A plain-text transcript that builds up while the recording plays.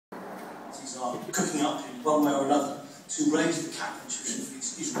parties are cooking up in one way or another to raise the cap on tuition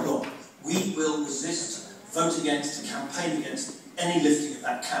fees is wrong. We will resist, vote against, campaign against any lifting of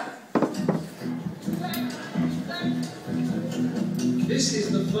that cap. This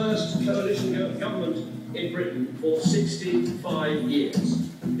is the first coalition government in Britain for 65 years.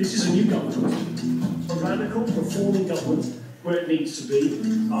 This is a new government, a radical, reforming government where it needs to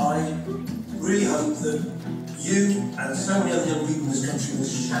be. I really hope that you and so many other young people in this country will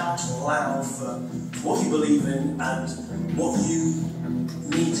shout loud for what you believe in and what you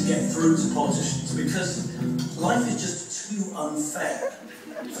need to get through to politicians, because life is just too unfair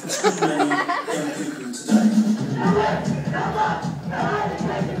for too many young people today.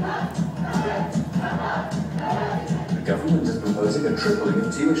 The government is proposing a tripling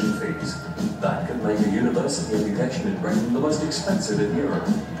of tuition fees. That could make a university education in Britain the most expensive in Europe.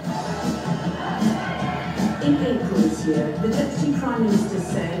 In April this year, the Deputy Prime Minister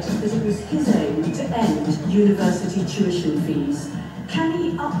said that it was his aim to end university tuition fees. Can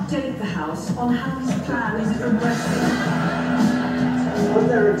he update the House on how his plan is progressing? But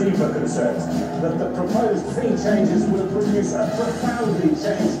there are deeper concerns that the proposed fee changes will produce a profoundly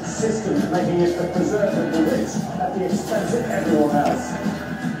changed system, making it the preserve of the rich at the expense of everyone else.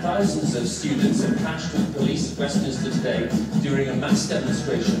 Thousands of students have clashed with police at Westminster today during a mass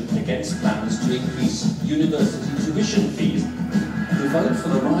demonstration against plans to increase university tuition fees. The vote for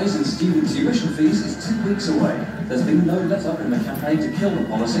the rise in student tuition fees is 2 weeks away. There's been no let-up in the campaign to kill the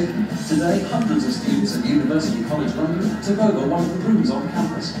policy. Today, hundreds of students at University College London took over one of the rooms on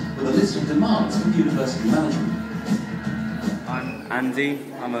campus with a list of demands from university management. I'm Andy.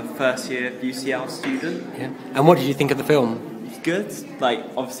 I'm a first-year UCL student. Yeah. And what did you think of the film? It's good. Like,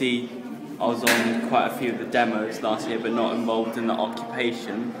 obviously, I was on quite a few of the demos last year, but not involved in the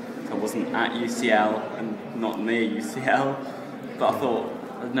occupation. So I wasn't at UCL and not near UCL. But I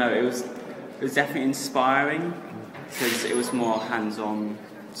thought, no, it was definitely inspiring, because it was more hands-on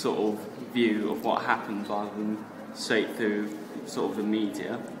sort of view of what happened rather than straight through sort of the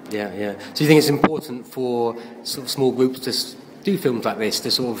media. Yeah, yeah. So you think it's important for sort of small groups to do films like this, to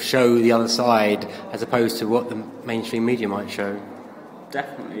sort of show the other side as opposed to what the mainstream media might show?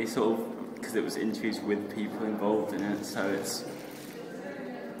 Definitely, sort of, because it was interviews with people involved in it, so it's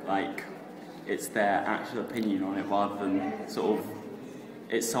like it's their actual opinion on it rather than sort of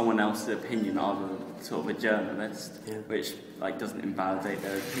it's someone else's opinion other than sort of a journalist, which like doesn't invalidate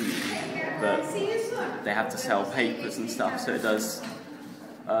their opinion, but they have to sell papers and stuff, so it does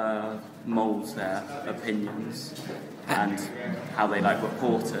moulds their opinions and how they like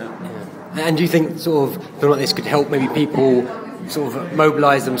report it. Yeah. And do you think sort of film like this could help maybe people sort of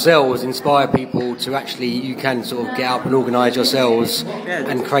mobilise themselves, inspire people to actually, you can sort of get up and organise yourselves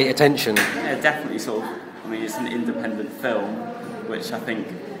and create attention? Yeah, definitely sort of, I mean, it's an independent film, which I think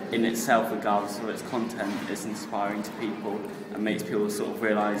in itself, regardless of its content, is inspiring to people and makes people sort of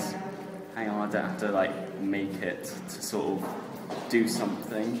realise, hang on, I don't have to like make it to sort of do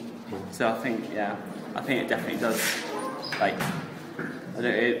something. So I think it definitely does, like,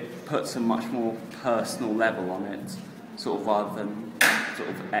 it puts a much more personal level on it, sort of rather than sort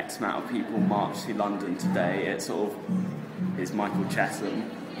of X amount of people march to London today. It sort of is Michael Chesham,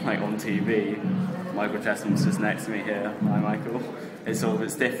 like on TV. Michael Chesham's just next to me here. Hi, Michael. It's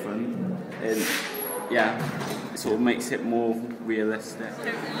different. It sort of makes it more realistic.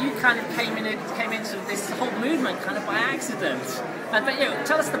 You kind of came into this whole movement kind of by accident. But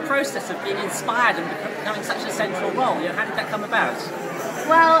tell us the process of being inspired and becoming such a central role. How did that come about?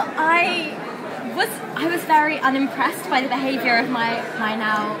 Well, I was very unimpressed by the behaviour of my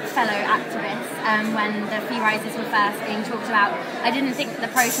now fellow activists when the fee rises were first being talked about. I didn't think that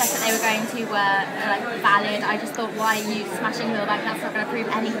the process that they were going to were valid. I just thought, why are you smashing the like, that's not going to prove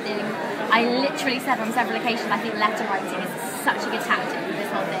anything. I literally said on several occasions, I think letter writing is such a good tactic for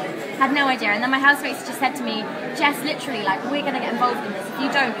this whole thing. Had no idea. And then my housemates just said to me, Jess, literally, like, we're going to get involved in this. If you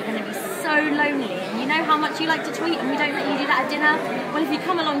don't, you're going to be so lonely. And you know how much you like to tweet and we don't let you do that at dinner? Well, if you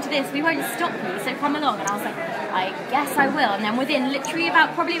come along to this, we won't stop you, so come along. And I was like, I guess I will. And then within literally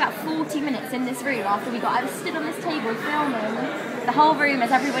probably about 40 minutes in this room after I was stood on this table filming the whole room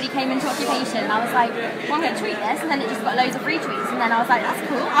as everybody came into occupation. And I was like, well, I'm going to tweet this. And then it just got loads of retweets. And then I was like, that's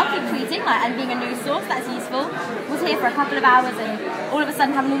cool. I'll keep tweeting. And being a news source, that's useful. Was here for a couple of hours and all of a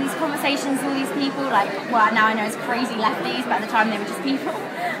sudden having all these conversations with all these people, like, well, now I know it's crazy lefties, but at the time they were just people.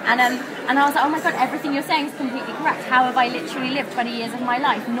 And I was like, oh my god, everything you're saying is completely correct. How have I literally lived 20 years of my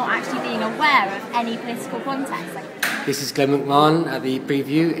life not actually being aware of any political context? This is Glenn McMahon at the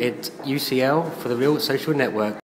preview at UCL for The Real Social Network.